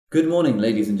Good morning,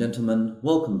 ladies and gentlemen.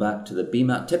 Welcome back to the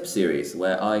BMAT Tips series,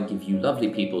 where I give you lovely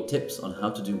people tips on how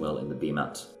to do well in the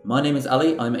BMAT. My name is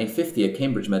Ali, I'm a 5th year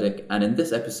Cambridge medic, and in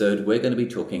this episode we're going to be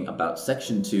talking about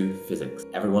Section 2 Physics.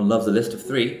 Everyone loves a list of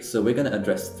 3, so we're going to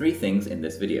address 3 things in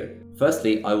this video.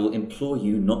 Firstly, I will implore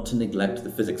you not to neglect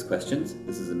the physics questions.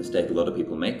 This is a mistake a lot of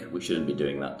people make. We shouldn't be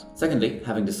doing that. Secondly,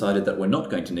 having decided that we're not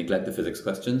going to neglect the physics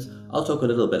questions, I'll talk a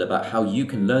little bit about how you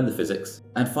can learn the physics.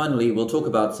 And finally, we'll talk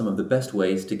about some of the best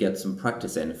ways to get some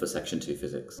practice in for Section 2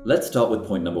 Physics. Let's start with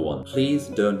point number 1. Please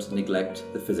don't neglect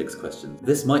the physics questions.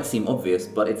 This might seem obvious,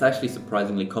 but it's actually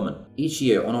surprisingly common. Each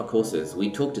year on our courses, we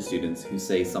talk to students who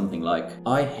say something like,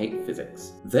 "I hate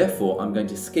physics. Therefore, I'm going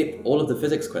to skip all of the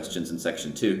physics questions in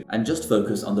Section 2 and just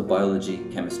focus on the biology,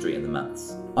 chemistry, and the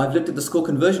maths. I've looked at the score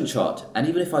conversion chart, and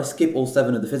even if I skip all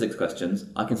 7 of the physics questions,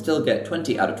 I can still get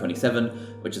 20 out of 27,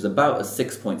 which is about a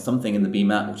 6 point something in the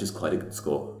BMAT, which is quite a good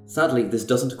score." Sadly, this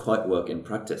doesn't quite work in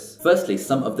practice. Firstly,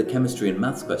 some of the chemistry and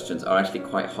maths questions are actually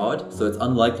quite hard, so it's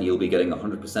unlikely you'll be getting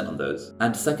 100% on those.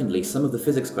 And secondly, some of the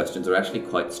physics questions are actually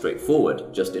quite straightforward,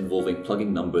 just involving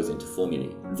plugging numbers into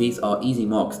formulae. These are easy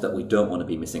marks that we don't want to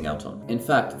be missing out on. In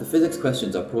fact, the physics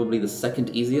questions are probably the second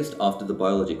easiest after the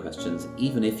biology questions,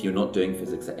 even if you're not doing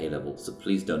physics at A-level, so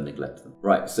please don't neglect them.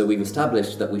 Right, so we've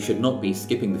established that we should not be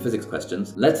skipping the physics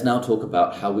questions. Let's now talk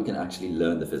about how we can actually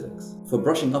learn the physics. For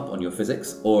brushing up on your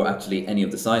physics, or actually any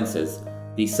of the sciences,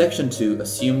 the Section 2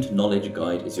 Assumed Knowledge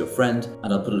Guide is your friend,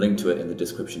 and I'll put a link to it in the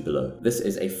description below. This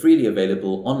is a freely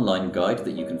available online guide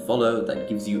that you can follow that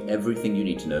gives you everything you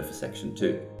need to know for Section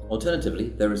 2.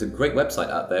 Alternatively, there is a great website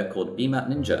out there called BMAT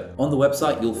Ninja. On the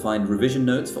website, you'll find revision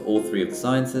notes for all 3 of the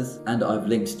sciences, and I've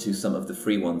linked to some of the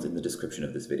free ones in the description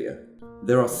of this video.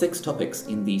 There are 6 topics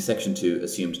in the Section 2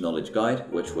 Assumed Knowledge Guide,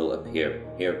 which will appear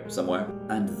here somewhere,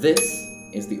 and this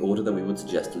is the order that we would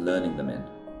suggest learning them in.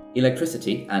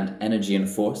 Electricity and energy and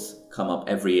force come up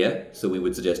every year, so we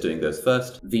would suggest doing those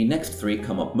first. The next 3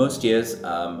 come up most years,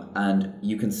 and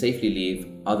you can safely leave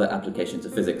other applications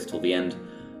of physics till the end,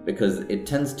 because it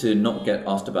tends to not get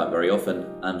asked about very often,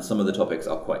 and some of the topics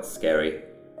are quite scary,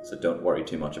 so don't worry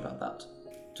too much about that.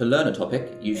 To learn a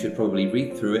topic, you should probably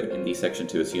read through it in the Section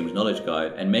 2 Assumed Knowledge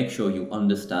Guide and make sure you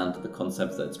understand the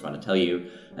concepts that it's trying to tell you,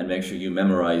 and make sure you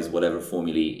memorize whatever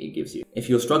formulae it gives you. If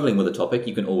you're struggling with a topic,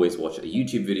 you can always watch a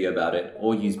YouTube video about it,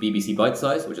 or use BBC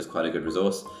Bitesize, which is quite a good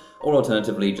resource, or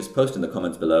alternatively, just post in the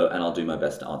comments below and I'll do my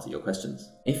best to answer your questions.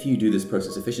 If you do this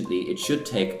process efficiently, it should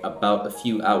take about a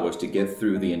few hours to get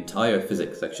through the entire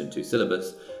Physics Section 2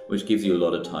 syllabus, which gives you a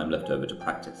lot of time left over to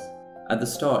practice. At the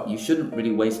start, you shouldn't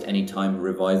really waste any time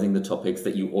revising the topics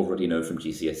that you already know from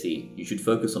GCSE. You should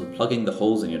focus on plugging the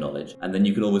holes in your knowledge, and then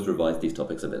you can always revise these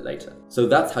topics a bit later. So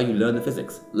that's how you learn the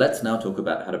physics. Let's now talk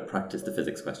about how to practice the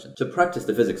physics questions. To practice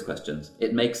the physics questions,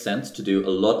 it makes sense to do a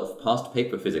lot of past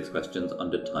paper physics questions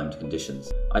under timed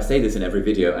conditions. I say this in every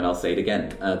video and I'll say it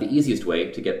again. The easiest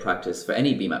way to get practice for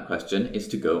any BMAT question is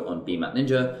to go on BMAT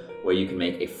Ninja, where you can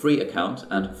make a free account,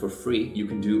 and for free you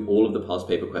can do all of the past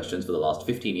paper questions for the last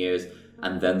 15 years,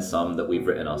 and then some that we've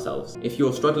written ourselves. If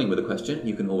you're struggling with a question,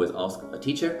 you can always ask a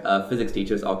teacher. Physics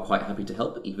teachers are quite happy to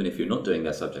help, even if you're not doing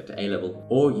their subject at A-level.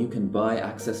 Or you can buy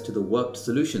access to the worked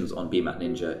solutions on BMAT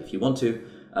Ninja if you want to,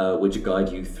 which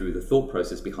guide you through the thought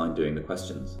process behind doing the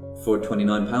questions. For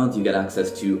 £29, you get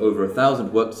access to over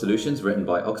 1,000 worked solutions written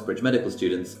by Oxbridge medical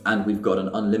students, and we've got an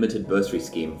unlimited bursary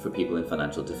scheme for people in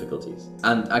financial difficulties.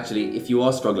 And actually, if you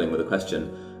are struggling with a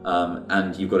question,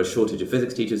 and you've got a shortage of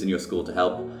physics teachers in your school to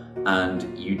help,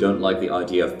 and you don't like the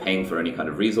idea of paying for any kind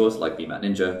of resource like BMAT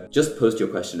Ninja, just post your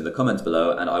question in the comments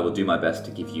below and I will do my best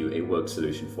to give you a worked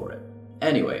solution for it.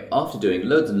 Anyway, after doing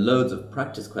loads and loads of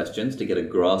practice questions to get a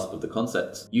grasp of the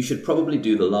concepts, you should probably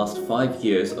do the last 5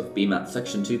 years of BMAT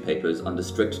Section 2 papers under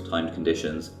strict timed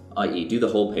conditions, i.e. do the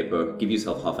whole paper, give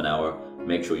yourself half an hour,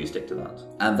 make sure you stick to that.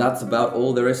 And that's about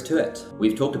all there is to it.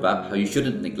 We've talked about how you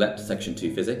shouldn't neglect Section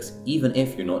 2 physics, even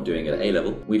if you're not doing it at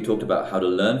A-level. We've talked about how to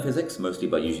learn physics, mostly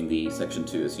by using the Section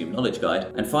 2 Assumed Knowledge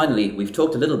Guide. And finally, we've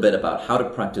talked a little bit about how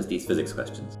to practice these physics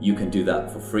questions. You can do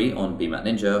that for free on BMAT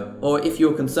Ninja, or if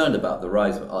you're concerned about the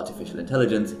rise of artificial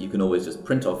intelligence, you can always just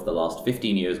print off the last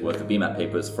 15 years worth of BMAT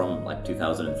papers from like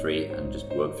 2003 and just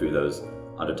work through those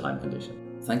under time condition.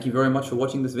 Thank you very much for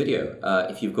watching this video.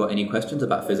 If you've got any questions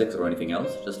about physics or anything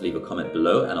else, just leave a comment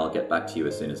below and I'll get back to you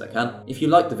as soon as I can. If you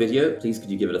liked the video, please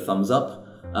could you give it a thumbs up?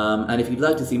 And if you'd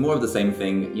like to see more of the same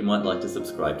thing, you might like to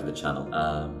subscribe to the channel.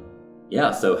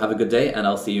 Yeah, so have a good day and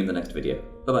I'll see you in the next video.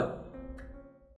 Bye bye.